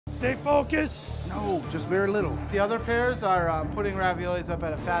Stay focused. No, just very little. The other pairs are putting raviolis up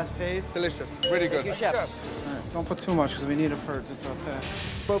at a fast pace. Delicious. Really good. Thank you, chef. All right, don't put too much because we need it for just saute.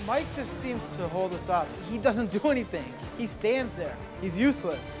 But Mike just seems to hold us up. He doesn't do anything. He stands there. He's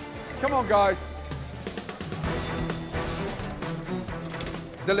useless. Come on, guys.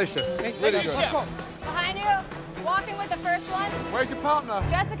 Delicious. Really good. Behind you, walking with the first one. Where's your partner?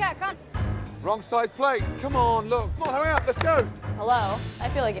 Jessica, come. Wrong size plate. Come on, look. Come on, hurry up. Let's go. Hello? I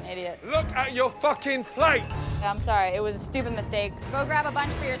feel like an idiot. Look at your fucking plates. I'm sorry, it was a stupid mistake. Go grab a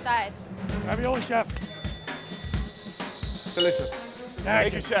bunch for your side. Ravioli, chef. Delicious.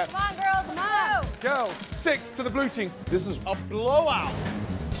 Thank you, chef. Come on, girls, come on. Girls, 6 to the blue team. This is a blowout.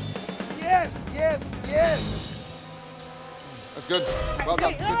 Yes, yes, yes. That's good. Well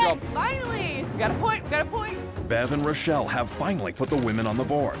done. Good job. Finally! We got a point, we got a point. Bev and Rochelle have finally put the women on the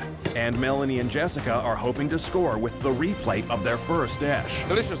board. And Melanie and Jessica are hoping to score with the replate of their first dish.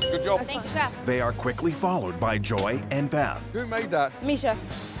 Delicious. Good job. Thank you, chef. They are quickly followed by Joy and Beth. Who made that? Me, chef.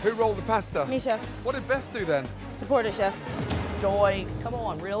 Who rolled the pasta? Me, chef. What did Beth do then? Support it, chef. Joy, come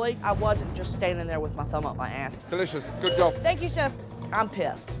on, really? I wasn't just standing there with my thumb up my ass. Delicious. Good job. Thank you, chef. I'm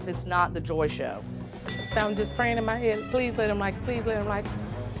pissed. It's not the Joy show. I'm just praying in my head, please let him like it, please let him like it.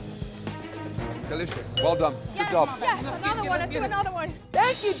 Delicious. Well done. Good job. Yes, another one. Let's do another one.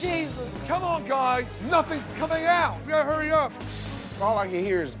 Thank you, Jesus. Come on, guys. Nothing's coming out. We gotta hurry up. All I can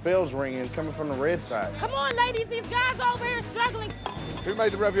hear is bells ringing coming from the red side. Come on, ladies, these guys over here struggling. Who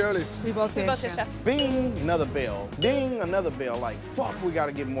made the raviolis? We both did, Both the chef. chef. Bing, another bell. Ding, another bell. Like, fuck, we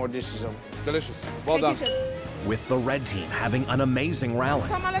gotta get more dishes of. Delicious. Well done. Thank you, chef. With the red team having an amazing rally.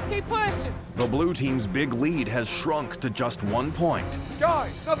 Come on, let's keep pushing. The blue team's big lead has shrunk to just 1 point.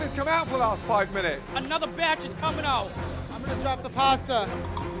 Guys, nothing's come out for the last 5 minutes. Another batch is coming out. I'm gonna drop the pasta.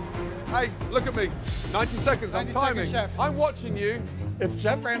 Hey, look at me. 90 seconds. 90 I'm timing. seconds, chef. I'm watching you. If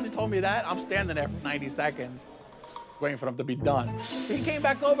Chef Ramsay told me that, I'm standing there for 90 seconds waiting for them to be done. He came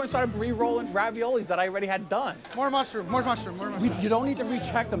back over and started re-rolling raviolis that I already had done. More mushroom, more mushroom, more mushroom. You don't need to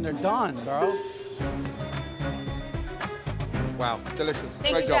recheck them. They're done, bro. Wow. Delicious.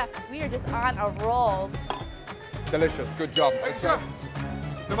 Thank Great you, job. chef. We are just on a roll. Delicious. Good job. Hey, Let's go.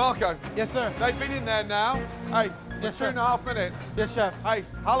 DeMarco, Yes, sir. they've been in there now. Hey, Yes, for sir. 2.5 minutes. Yes, chef. Hey,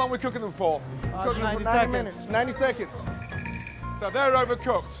 how long are we cooking them for? Cooking 90 90 seconds. minutes. 90 seconds. So they're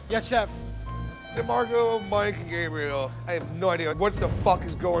overcooked. Yes, chef. DeMarco, Mike, and Gabriel, I have no idea what the fuck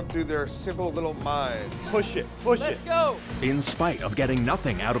is going through their simple little minds. Push it, push Let's it. go. In spite of getting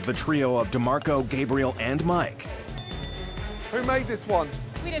nothing out of the trio of DeMarco, Gabriel, and Mike, Who made this one?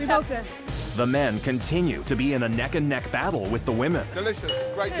 We did, We chef. both did. the men continue to be in a neck-and-neck battle with the women. Delicious.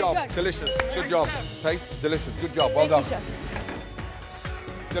 Great job. Delicious. Good job. Taste. Delicious. Good job. Well done. Thank you,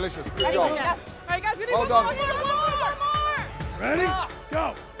 chef. Delicious. Good Thank you, job. chef. All right, guys, we need Well one done. more, one more. Ready?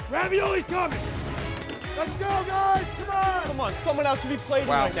 Go. Ravioli's coming. Let's go, guys. Come on. Come on, someone else should be plating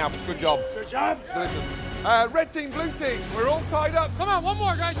Wow. right now. Good job. Good job. Delicious. Red team, blue team. We're all tied up. Come on, one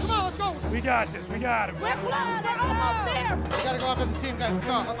more, guys. Come on, let's go. We got this. We got him. Let's go. Let's go. We gotta go up as a team, guys. Let's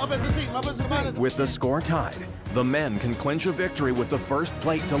go. Up as a team, up as a team. With the score tied, the men can clinch a victory with the first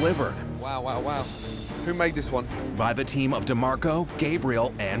plate delivered Wow, wow, wow. Who made this one? by the team of DeMarco,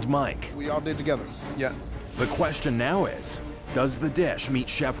 Gabriel, and Mike. We all did together. Yeah. The question now is, does the dish meet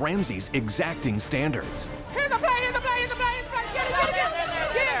Chef Ramsay's exacting standards? Here's the play, here's the play, here's the play, here's the play. Get it, get it, get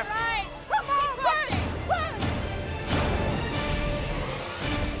it. Get it. Right. Come on, play, play.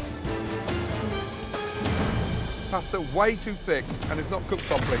 Pasta way too thick and it's not cooked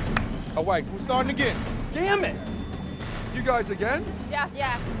properly. Away. We're starting again. Damn it. You guys again? Yeah,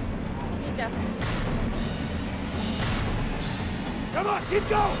 yeah. Yes. Come on, keep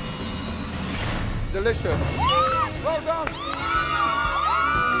going. Delicious. Well done.